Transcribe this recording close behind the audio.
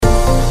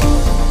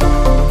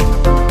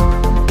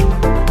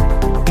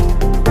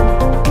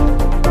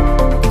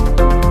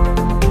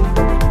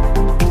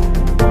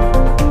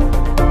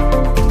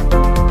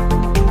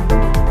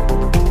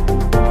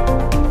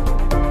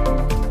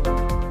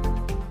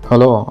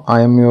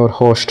I am your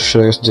host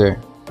Shreyas J,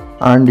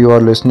 and you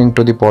are listening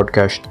to the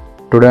podcast.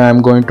 Today I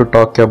am going to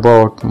talk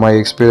about my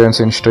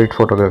experience in street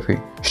photography.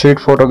 Street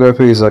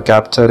photography is a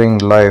capturing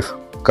life,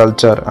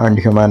 culture, and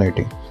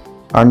humanity.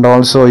 And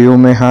also, you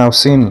may have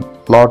seen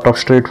lot of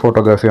street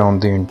photography on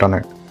the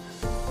internet.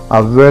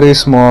 A very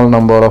small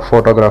number of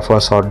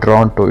photographers are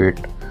drawn to it,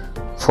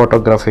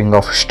 photographing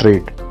of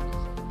street.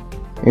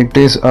 It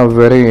is a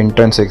very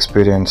intense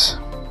experience,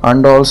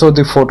 and also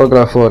the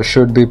photographer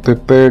should be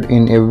prepared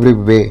in every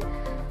way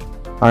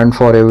and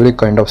for every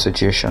kind of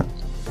situation.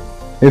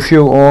 If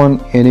you own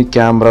any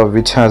camera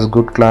which has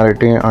good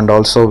clarity and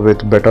also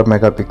with better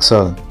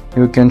megapixel,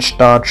 you can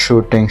start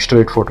shooting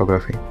street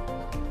photography.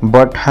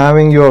 But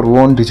having your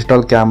own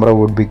digital camera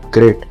would be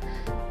great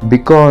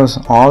because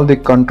all the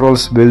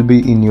controls will be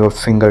in your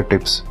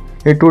fingertips.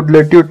 It would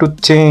let you to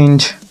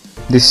change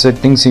the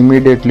settings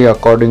immediately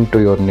according to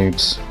your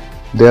needs.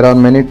 There are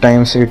many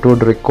times it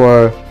would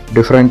require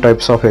different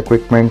types of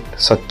equipment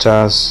such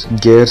as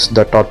gears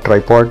that are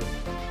tripod,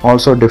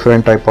 also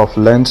different type of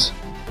lens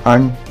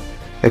and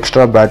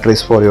extra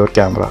batteries for your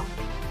camera.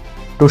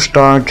 To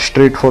start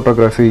street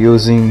photography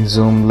using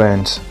zoom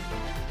lens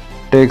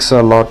takes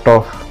a lot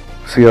of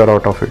fear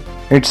out of it.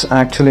 It's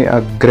actually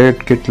a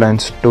great kit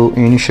lens to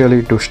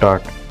initially to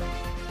start.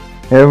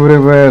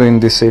 Everywhere in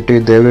the city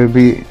there will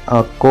be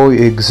a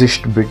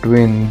coexist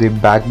between the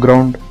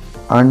background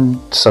and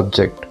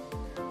subject.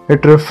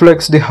 It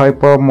reflects the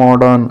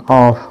hyper-modern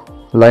of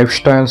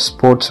lifestyle,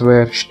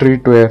 sportswear,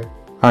 streetwear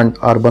and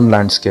urban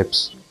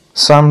landscapes.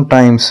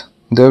 Sometimes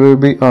there will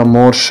be a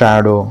more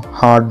shadow,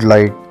 hard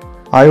light.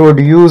 I would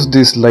use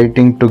this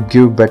lighting to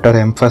give better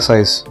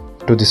emphasis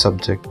to the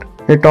subject.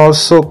 It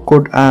also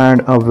could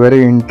add a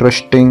very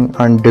interesting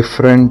and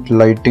different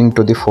lighting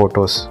to the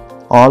photos.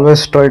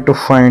 Always try to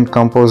find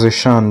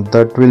composition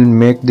that will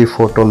make the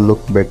photo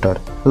look better.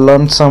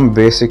 Learn some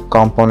basic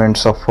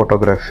components of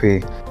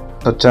photography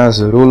such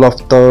as rule of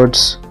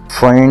thirds,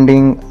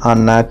 finding a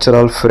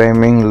natural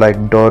framing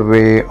like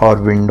doorway or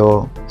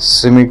window,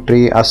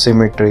 symmetry,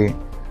 asymmetry,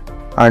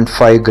 and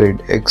 5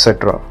 grid,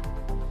 etc.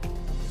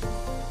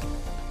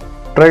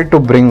 Try to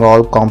bring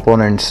all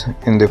components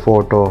in the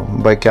photo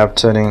by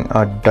capturing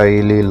a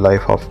daily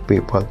life of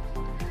people.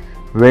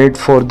 Wait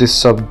for the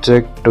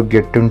subject to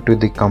get into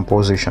the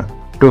composition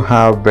to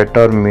have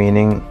better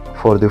meaning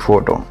for the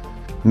photo.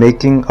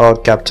 Making or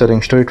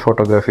capturing street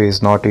photography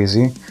is not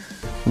easy.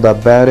 The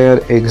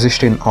barrier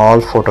exists in all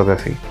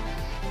photography,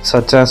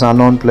 such as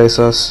unknown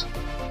places,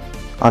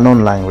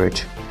 unknown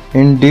language.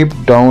 In deep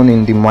down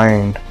in the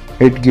mind,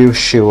 it gives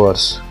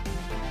shivers.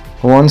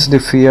 Once the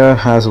fear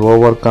has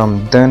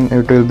overcome, then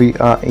it will be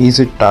an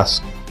easy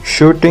task.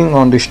 Shooting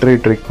on the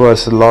street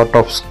requires a lot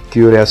of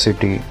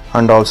curiosity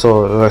and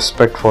also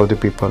respect for the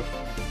people.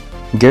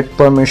 Get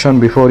permission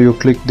before you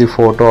click the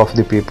photo of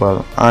the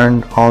people,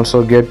 and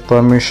also get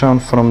permission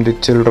from the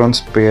children's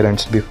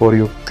parents before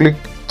you click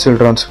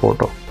children's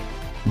photo.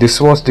 This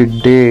was the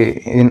day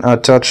in a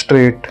church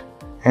street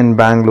in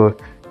Bangalore.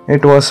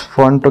 It was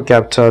fun to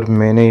capture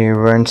many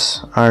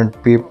events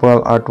and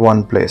people at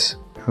one place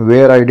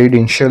where I did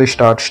initially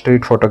start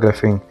street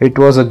photographing. It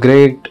was a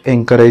great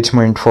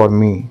encouragement for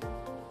me.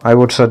 I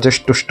would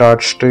suggest to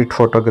start street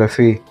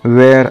photography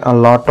where a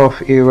lot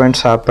of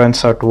events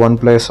happens at one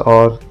place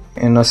or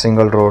in a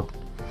single road.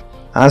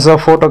 As a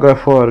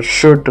photographer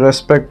should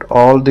respect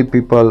all the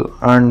people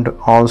and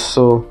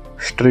also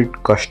street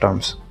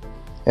customs.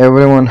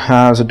 Everyone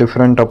has a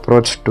different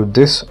approach to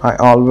this. I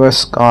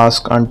always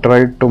ask and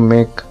try to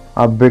make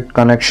a bit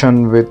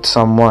connection with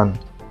someone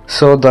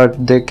so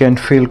that they can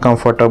feel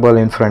comfortable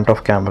in front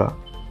of camera.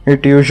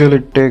 It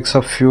usually takes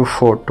a few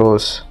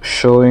photos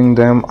showing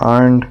them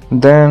and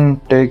then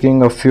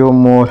taking a few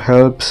more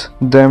helps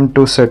them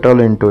to settle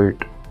into it.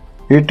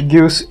 It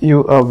gives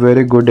you a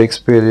very good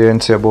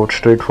experience about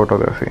street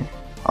photography.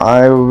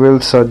 I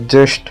will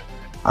suggest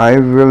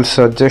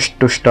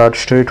to start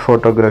street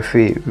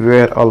photography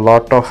where a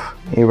lot of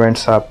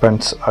events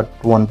happens at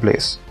one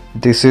place.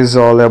 This is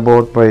all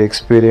about my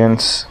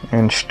experience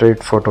in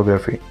street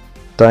photography.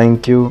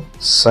 Thank you.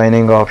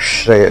 Signing off,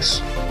 Shreyas.